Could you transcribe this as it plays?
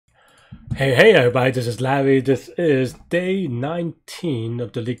Hey everybody, this is Larry. This is day 19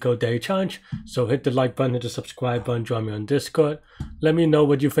 of the Leetcode Daily Challenge. So hit the like button, hit the subscribe button, join me on Discord. Let me know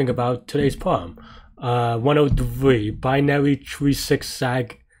what you think about today's poem. 103, Binary Tree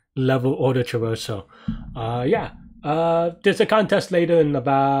Zigzag Level Order Traversal. There's a contest later in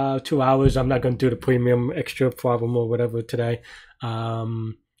about 2 hours. I'm not going to do the premium extra problem or whatever today.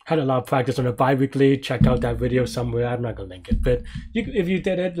 Had a lot of practice on a bi-weekly. Check out that video somewhere. I'm not gonna link it, but if you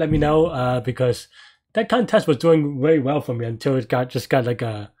did it, let me know, because that contest was doing very well for me until it got like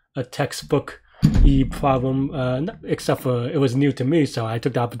a textbook problem, except for it was new to me, so I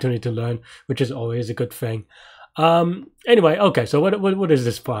took the opportunity to learn, which is always a good thing. Anyway, okay, so what is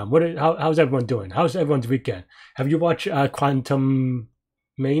this problem? How's everyone doing? How's everyone's weekend? Have you watched Quantum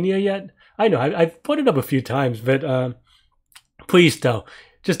Mania yet? I know I've put it up a few times, but please though,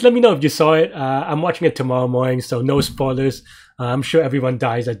 just let me know if you saw it. I'm watching it tomorrow morning, so no spoilers. I'm sure everyone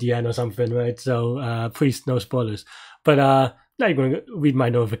dies at the end or something, right? So please, no spoilers. But not even going to read my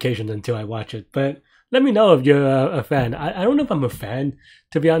notifications until I watch it. But let me know if you're a fan. I don't know if I'm a fan,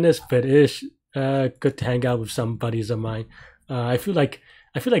 to be honest, but it is good to hang out with some buddies of mine. I feel like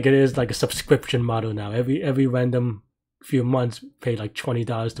it is like a subscription model now. Every random few months pay like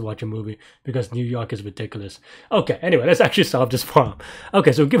 $20 to watch a movie because New York is ridiculous. Okay, anyway, let's actually solve this problem.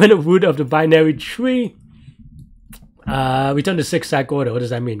 Okay, so given the root of the binary tree, return the zigzag order. What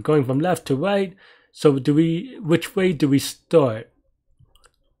does that mean? Going from left to right. So which way do we start?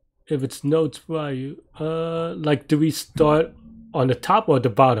 If it's nodes value, like do we start on the top or the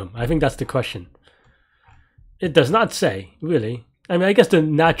bottom? I think that's the question. It does not say, really. I mean, I guess the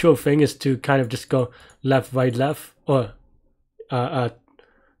natural thing is to kind of just go left, right, left, or the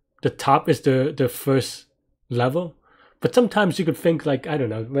top is the first level. But sometimes you could think like, I don't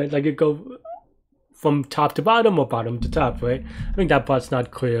know, right? Like you go from top to bottom or bottom to top, right? I think that part's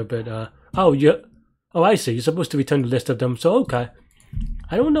not clear, but oh, I see. You're supposed to return the list of them. So okay,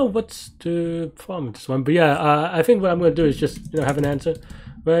 I don't know what's the problem with this one, but yeah, I think what I'm going to do is just have an answer,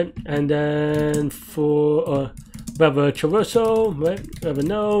 right? And then for we have a traversal, right? We have a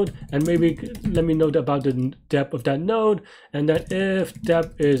node, and maybe let me know about the depth of that node, and then if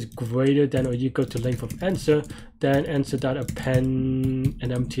depth is greater than or equal to length of answer, then answer.append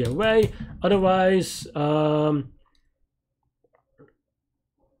an empty array. Otherwise, I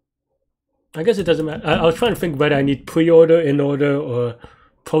guess it doesn't matter. I was trying to think whether I need pre-order, in-order, or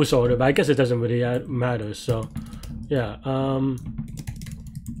post-order, but I guess it doesn't really matter. So, yeah,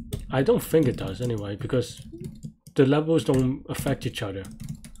 I don't think it does anyway, because the levels don't affect each other,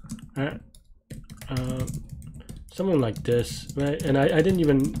 right? Something like this, right? And I didn't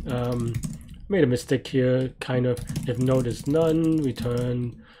even made a mistake here, kind of. If node is none,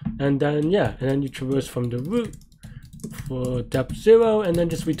 return, and then yeah, and then you traverse from the root for depth 0, and then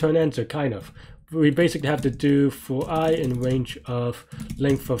just return answer, kind of. We basically have to do for I in range of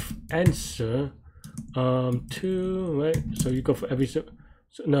length of answer 2, right? So you go for every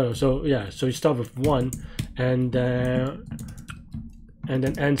so you start with 1, and then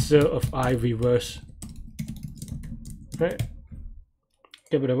answer of I reverse, right?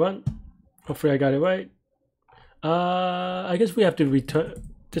 Give it a run. Hopefully I got it right. I guess we have to return.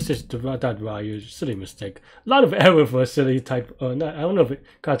 This is that value. Silly mistake. A lot of error for a silly type. I don't know if it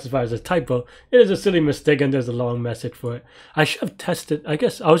classifies as a typo. It is a silly mistake, and there's a long message for it. I should have tested. I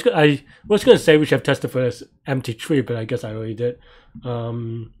guess I was gonna say we should have tested for this empty tree, but I guess I already did.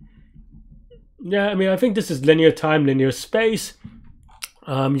 Yeah, I mean, I think this is linear time, linear space.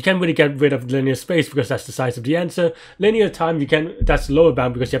 You can't really get rid of linear space because that's the size of the answer. Linear time, that's lower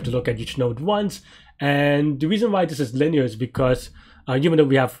bound because you have to look at each node once. And the reason why this is linear is because even though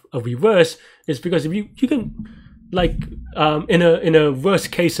we have a reverse, is because if you can, like, in a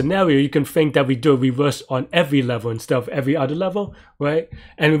worst case scenario, you can think that we do a reverse on every level instead of every other level, right?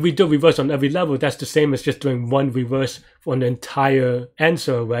 And if we do reverse on every level, that's the same as just doing one reverse on the entire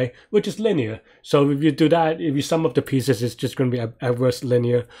answer array, which is linear. So if you do that, if you sum up the pieces, it's just going to be a reverse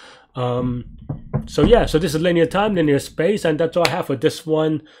linear. So yeah, so this is linear time, linear space, and that's all I have for this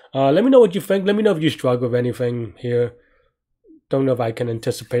one. Let me know what you think. Let me know if you struggle with anything here. Don't know if I can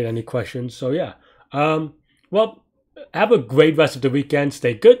anticipate any questions. So yeah, well, have a great rest of the weekend.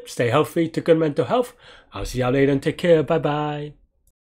 Stay good, stay healthy, to good mental health. I'll see y'all later and take care. Bye bye.